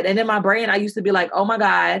I said. And in my brain, I used to be like, oh my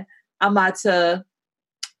God,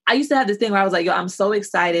 I used to have this thing where I was like, yo, I'm so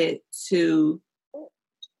excited to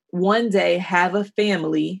one day have a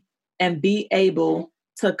family and be able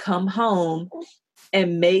to come home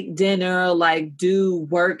and make dinner, like do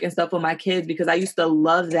work and stuff with my kids, because I used to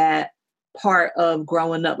love that part of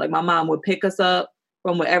growing up. Like my mom would pick us up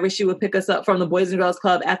from wherever she would pick us up from the Boys and Girls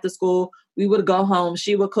Club after school. We would go home.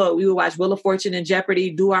 She would cook. We would watch Wheel of Fortune and Jeopardy,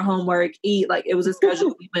 do our homework, eat. Like it was a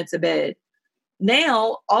schedule. We went to bed.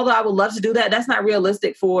 Now, although I would love to do that, that's not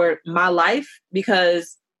realistic for my life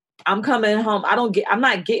because I'm coming home. I'm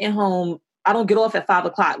not getting home. I don't get off at 5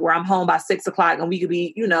 o'clock where I'm home by 6 o'clock and we could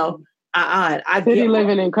be, you know, City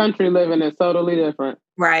living and country living is totally different.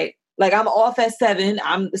 Right. Like I'm off at 7.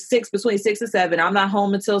 I'm between 6 and 7. I'm not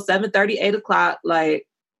home until 7:30, 8 o'clock. Like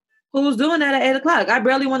who's doing that at 8 o'clock? I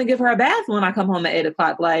barely want to give her a bath when I come home at 8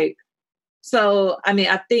 o'clock. Like, so, I mean,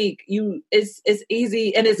 I think it's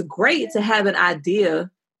easy and it's great to have an idea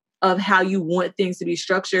of how you want things to be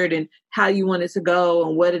structured and how you want it to go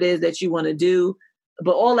and what it is that you want to do.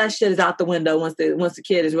 But all that shit is out the window once the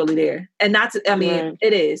kid is really there. And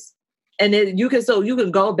it is. And you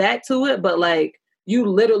can go back to it, but like you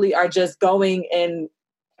literally are just going and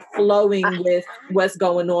flowing with what's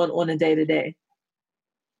going on a day to day.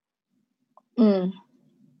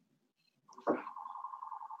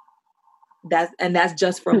 That's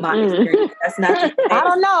just from my experience. That's not just I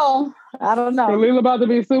don't know. Khalil about to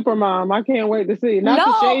be super mom. I can't wait to see. I'm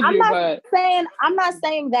not saying that. I'm not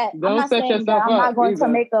saying that I'm not going to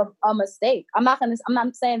make a mistake. I'm not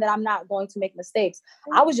saying that I'm not going to make mistakes.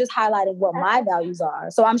 I was just highlighting what my values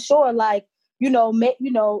are. So I'm sure, like,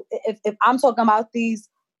 if I'm talking about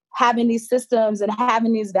having these systems and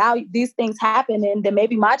having these things happen, and then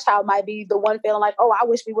maybe my child might be the one feeling like, oh, I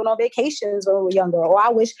wish we went on vacations when we were younger, or I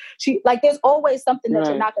wish there's always something that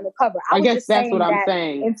you're not going to cover. I guess that's what I'm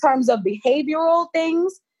saying. In terms of behavioral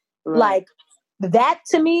things, like that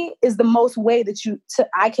to me is the most way that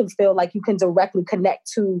I can feel like you can directly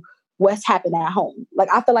connect to what's happening at home. Like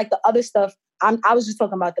I feel like the other stuff, I was just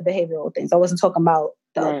talking about the behavioral things. I wasn't talking about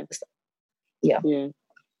the other stuff. Yeah.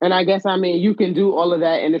 And I guess, you can do all of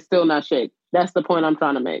that and it's still not shake. That's the point I'm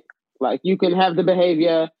trying to make. Like, you can have the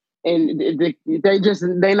behavior and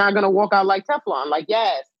they're not going to walk out like Teflon. Like,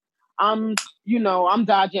 yes, I'm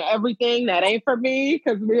dodging everything that ain't for me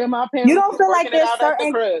because me and my parents. You don't feel like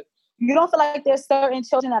there's certain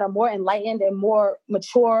children that are more enlightened and more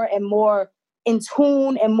mature and more in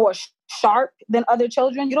tune and more sharp than other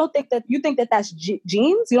children? You think that that's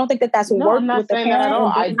genes? You don't think that that's work with the parents? At all.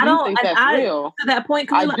 I do think that's real. To that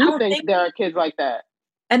point, I don't think there are kids like that.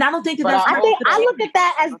 And I don't think that's. I look at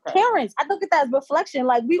that as parents. I look at that as reflection.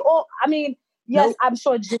 Like we all. I mean, yes, I'm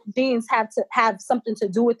sure genes have to have something to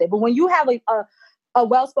do with it. But when you have a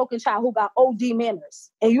well-spoken child who got OD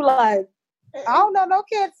manners, and you like, I don't know, no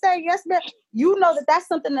kid say yes, man. You know that that's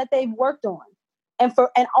something that they've worked on.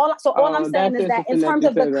 All I'm saying is that in terms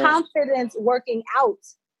of the confidence working out,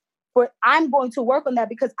 I'm going to work on that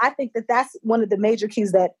because I think that that's one of the major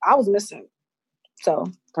keys that I was missing. So,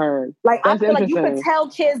 like, I feel like you could tell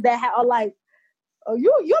kids that are like, oh,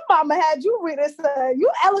 your mama had you read this,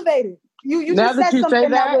 you elevated. You just said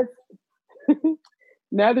something that was.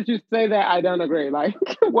 Now that you say that, I don't agree. Like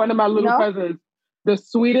one of my little cousins, the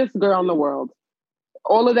sweetest girl in the world.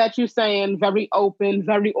 All of that you're saying, very open,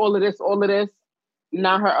 very all of this.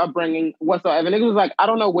 Not her upbringing whatsoever. And it was like, I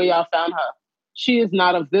don't know where y'all found her. She is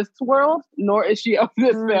not of this world, nor is she of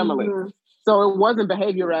this family. So it wasn't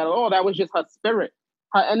behavior at all. That was just her spirit.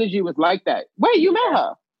 Her energy was like that. Wait, you met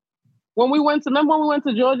her? remember when we went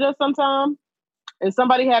to Georgia sometime and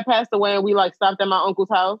somebody had passed away and we like stopped at my uncle's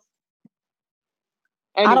house?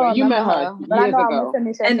 Anyway, I don't you met remember her but I years know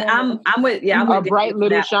ago. And I'm with A bright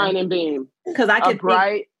little shining beam. because I could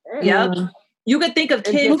bright. Yep. You could think of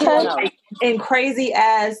kids who are like in crazy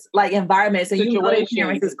ass like environments, and you know their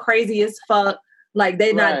parents is crazy as fuck, like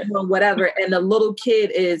they not doing whatever, and the little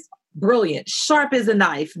kid is brilliant, sharp as a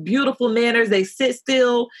knife, beautiful manners. They sit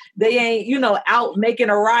still. They ain't out making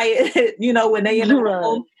a riot. When they in the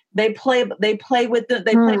room, they play with them.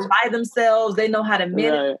 They play by themselves. They know how to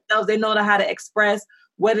manage themselves. They know how to express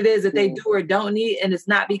what it is that they do or don't need, and it's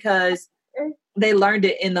not because they learned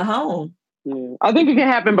it in the home. Yeah. I think it can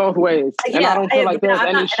happen both ways. And I don't feel like there's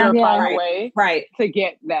any surefire way to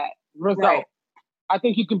get that result. Right. I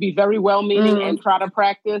think you can be very well-meaning and try to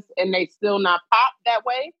practice and they still not pop that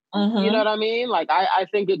way. You know what I mean? Like, I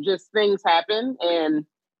think it just, things happen and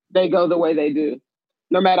they go the way they do.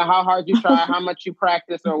 No matter how hard you try, how much you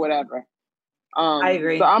practice or whatever. I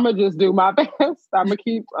agree. So I'm going to just do my best. I'm going to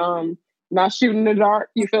keep not shooting in the dark.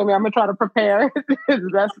 You feel me? I'm going to try to prepare as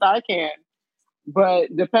best I can. But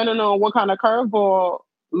depending on what kind of curveball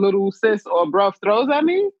little sis or bruv throws at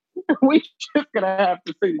me, we just gonna have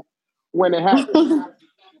to see when it happens.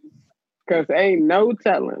 Because ain't no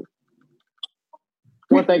telling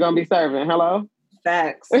what they gonna be serving. Hello?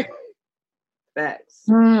 Facts. Facts.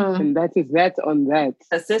 And that's on that.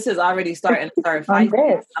 A sis is already starting to start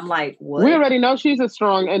fighting. I'm like, what? We already know she's a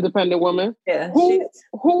strong, independent woman. Yeah.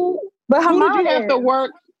 But her mom did you have to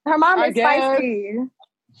work? Her mom is feisty.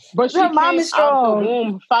 But her mom is strong. Out the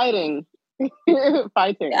womb fighting.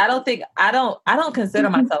 Fighting. I don't consider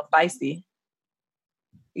myself feisty.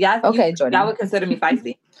 Yeah. Okay, Jordan. Y'all would consider me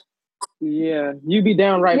feisty. Yeah. You be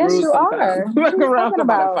downright rude. Yes, you are. Look around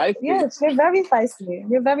about feisty. Yes, you're very feisty.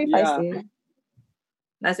 You're very feisty.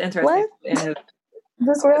 That's interesting. What?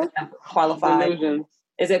 This real? Qualified. Delusions.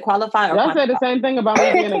 Is it qualified or y'all say the same thing about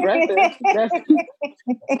me being aggressive.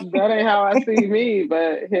 That ain't how I see me,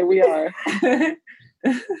 but here we are.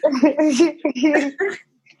 Is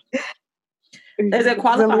it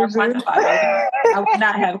qualified or quantified? I would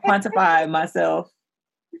not have quantified myself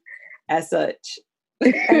as such.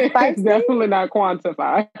 It's definitely not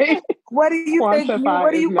quantified. What do you think?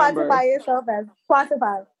 What do you quantify yourself as?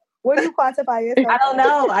 Quantify. What do you quantify yourself? I don't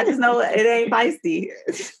know. I just know it ain't feisty.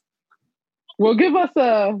 Well, give us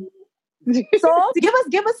a. So give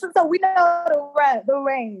us so we know the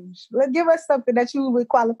range. Give us something that you would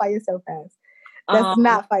qualify yourself as. That's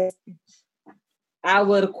not feisty. I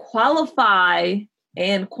would qualify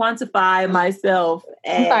and quantify myself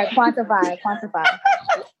as... Sorry, quantify.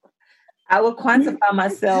 I would quantify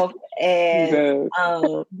myself as...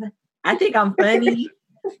 I think I'm funny.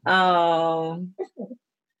 I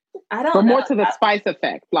don't know. But more to the spice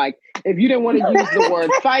effect. Like, if you didn't want to use the word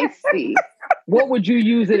feisty, what would you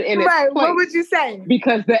use it in its place? What would you say?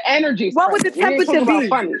 Because the energy. What would the temperature be?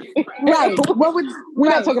 Funny. Right. What would? We're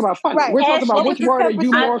not talking about funny. Right. We're talking about which word are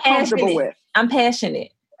you more comfortable with. I'm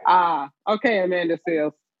passionate. Okay, Amanda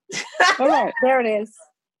Seales. All right. There it is.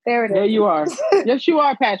 There you are. Yes, you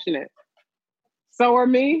are passionate. So are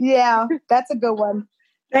me. Yeah, that's a good one.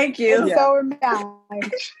 Thank you. Yeah. So am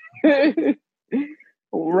I.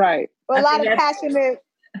 Right. Well, a lot of passionate.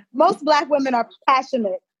 Most Black women are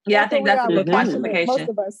passionate. Yeah, I think that's a good quantification. Most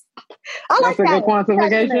of us. I like that. That's a good quantification?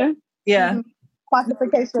 Passionate. Yeah. Mm-hmm.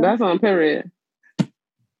 Quantification. That's on period.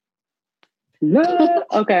 No.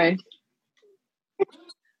 Okay.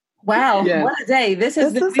 Wow, what a day.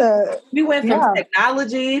 We went from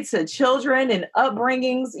technology to children and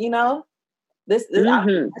upbringings, This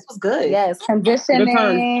was good. Yes,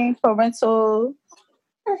 conditioning, parental.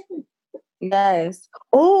 Yes.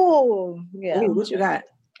 Oh, yeah. Ooh, what you got?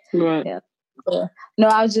 Right. Yeah. No,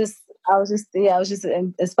 I was just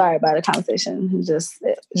inspired by the conversation.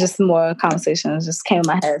 Just more conversations just came in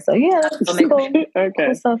my head. So yeah, that's cool.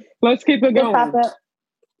 Okay. So, let's keep it going.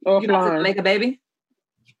 You know, make a baby?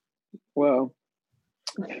 Well.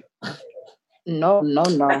 No. I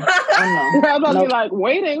was about to be like,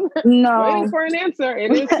 waiting for an answer.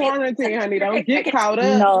 It is quarantine, honey. Don't get caught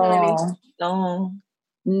up.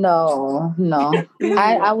 No.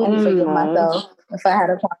 I wouldn't forgive myself if I had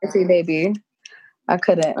a quarantine baby. I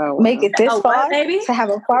couldn't make it this far to have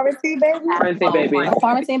a quarantine baby. A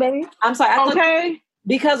quarantine baby. I'm sorry.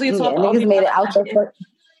 Because we talked niggas made it out there.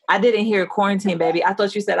 I didn't hear quarantine baby. I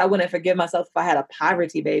thought you said I wouldn't forgive myself if I had a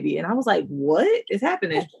poverty baby. And I was like, what is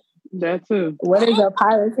happening? That too. What is a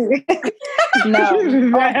poverty? No.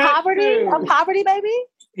 A poverty baby?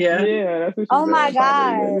 Yeah. Yeah, that's what she Oh my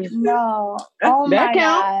God. No. Oh my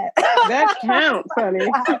God. That counts, honey.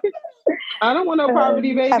 I don't want no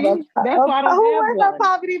poverty baby. That's why I don't Who have wants one. a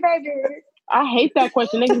poverty baby? I hate that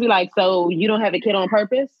question. Niggas be like, so you don't have a kid on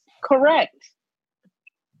purpose? Correct.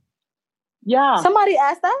 Yeah. Somebody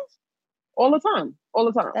asked that? All the time.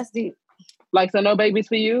 All the time. That's deep. Like, so no babies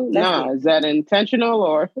for you? That's nah. deep. Is that intentional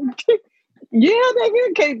or? Yeah,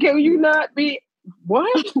 nigga. Can you not be?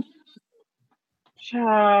 What?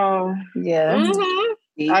 Child. Yeah.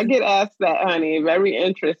 Mm-hmm. I get asked that, honey. Very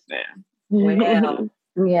interesting. Well,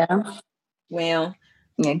 Yeah. well.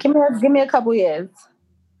 Yeah. Give me a couple years.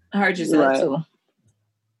 I heard you say Right. too.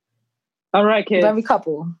 All right, kids. Very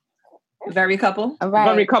couple. Very couple. All right.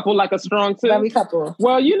 Very couple, like a strong two. Very couple.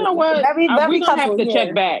 Well, you know what? Very we don't have couple, to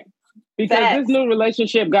check back because Facts. this new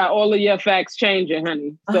relationship got all of your facts changing,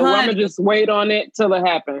 honey. So I'm gonna just wait on it till it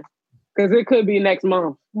happens because it could be next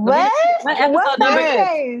month. What? What episode number?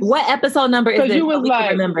 changed? What episode number is this? You was So we can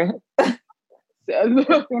remember.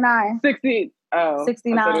 69. 60. Oh,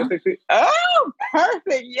 69. 60. Oh,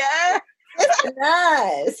 perfect. Yeah.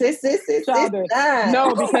 Nice. It's Childish. nice.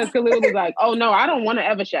 No, because Khalil was like, oh, no, I don't want to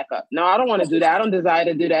ever shack up. No, I don't want to do that. I don't desire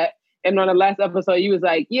to do that. And on the last episode, you was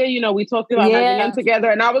like, yeah, you know, we talked about having them together.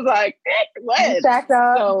 And I was like, what?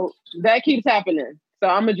 So that keeps happening. So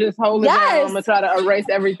I'm going to just hold it down. I'm going to try to erase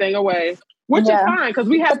everything away, which is fine because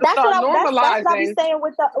we have to start normalizing that's what I'm saying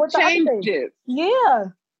with the changes. Yeah.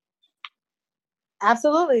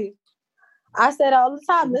 Absolutely. I said all the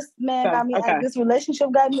time, this man got me, this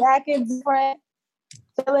relationship got me acting different,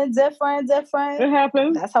 feeling different. It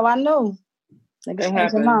happens. That's how I knew. It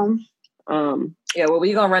happens. Yeah, well,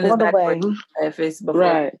 we're going to run this back if it's before.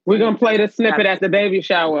 Right. We're going to play the snippet at the baby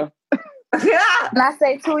shower. When I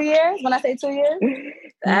say 2 years?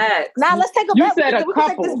 Now let's take a bet. You said a we couple. can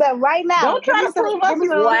take this bet right now. Don't try to prove us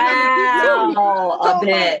wrong. Wow, a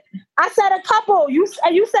bet. I said a couple. You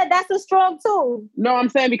said that's a strong two. No, I'm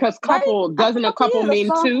saying because couple, doesn't a couple mean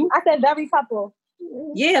two? I said very couple.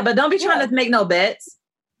 Yeah, but don't be trying to make no bets.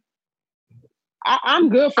 I'm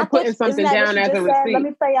good for putting something down as a receipt. Let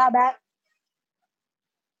me play y'all back.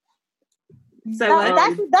 Say what?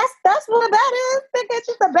 That's what a bet is. Think it's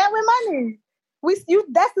just a bet with money.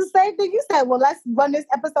 That's the same thing you said. Well, let's run this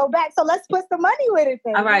episode back. So let's put some money with it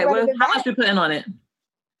then. All right. Well, how much you putting on it?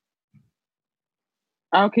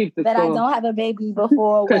 I'll keep the that score. I don't have a baby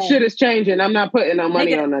before. Because shit is changing. I'm not putting no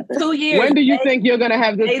money on nothing. 2 years. When do you think you're gonna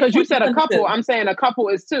have this? Because you said a couple. I'm saying a couple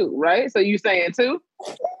is two, right? So you saying two?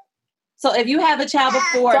 So if you have a child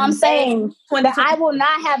before, so I'm saying that I will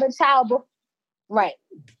not have a child before. Right.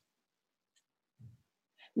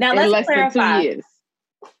 Now in let's less clarify. than 2 years.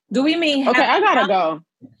 Do we mean okay? I gotta go.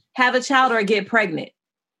 Have a child or get pregnant?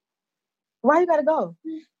 Why you gotta go?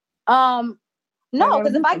 No,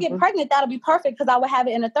 because if I get pregnant, that'll be perfect because I would have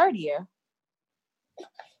it in the third year.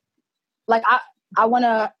 Like I want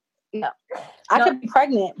to, I could be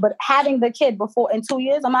pregnant, but having the kid before in 2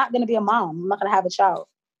 years, I'm not going to be a mom. I'm not going to have a child.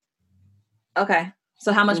 Okay.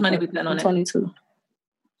 So how much money we putting on it? 22.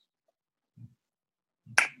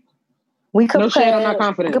 We could no shade on my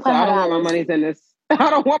confidence. So I don't want my money in this. I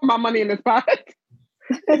don't want my money in this pot.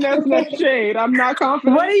 That's no shade. I'm not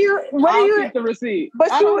confident. What are you? Keep the receipt. But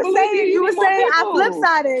you were saying I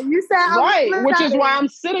flip-sided. You said I was flip-sided. Which is why I'm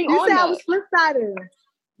sitting on that. You said I was flip-sided.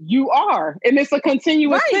 You are. And it's a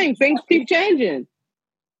continuous thing. Things keep changing.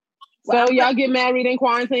 So y'all get married in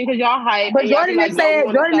quarantine because y'all hype. But Jordan is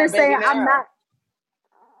saying I'm not.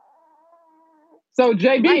 So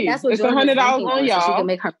JB, it's $100 on y'all. She can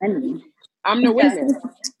make her money. I'm the witness.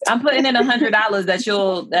 I'm putting in $100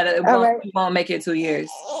 that it won't make it 2 years.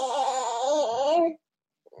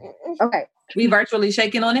 Okay. We virtually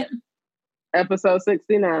shaking on it? Episode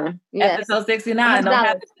 69. Yes. Episode 69.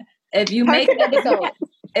 If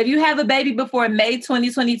you have a baby before May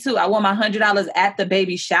 2022, I want my $100 at the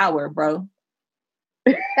baby shower, bro.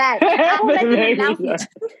 Fact. I will make an announcement.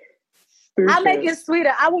 I'll make it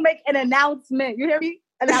sweeter. I will make an announcement. You hear me?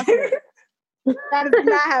 Announcement. That is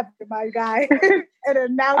not happening, my guy. An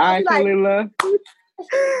announcement.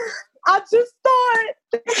 I just thought,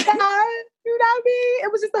 you know what I mean?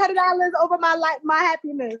 It was just $100 over my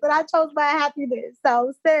happiness, and I chose my happiness.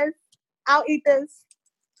 So, sis, I'll eat this.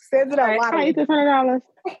 Send it up. I'll eat this $100.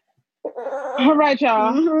 All right,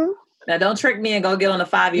 y'all. Mm-hmm. Now, don't trick me and go get on a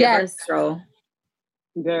 5-year birth control.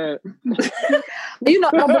 Good. I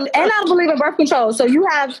don't believe in birth control. So you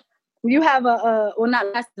have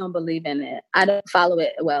I don't believe in it. I don't follow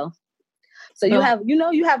it well. So you have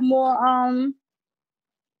more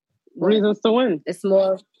reasons to win. It's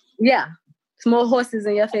more horses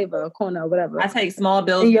in your favor, or corner, or whatever. I take small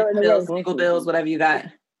bills, single bills, whatever you got.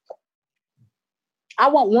 I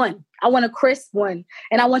want one. I want a crisp one,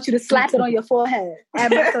 and I want you to slap it on your forehead so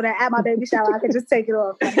that at my baby shower I can just take it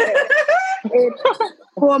off. And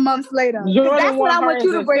 4 months later. That's what I want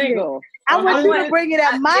you to bring it. I want you to bring it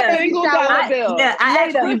at my baby shower. I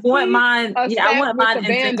actually want mine. Yeah, I want mine with a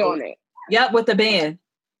band on it. Yep, with the band.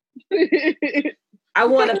 I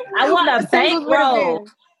want a bankroll.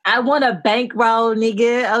 I want a bankroll,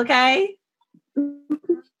 nigga. Okay.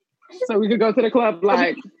 So we could go to the club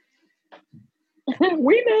like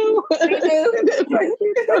we knew.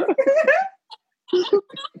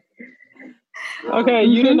 Okay,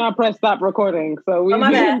 you did not press stop recording, so we've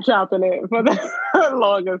been chopping it for the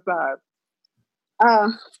longest time.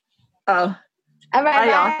 Oh. All right,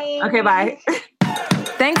 bye. Y'all. Okay, bye.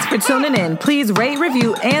 Thanks for tuning in. Please rate,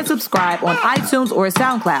 review, and subscribe on iTunes or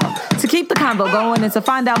SoundCloud. To keep the convo going and to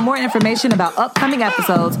find out more information about upcoming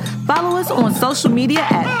episodes, follow us on social media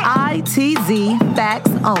at ITZ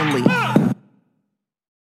Facts Only.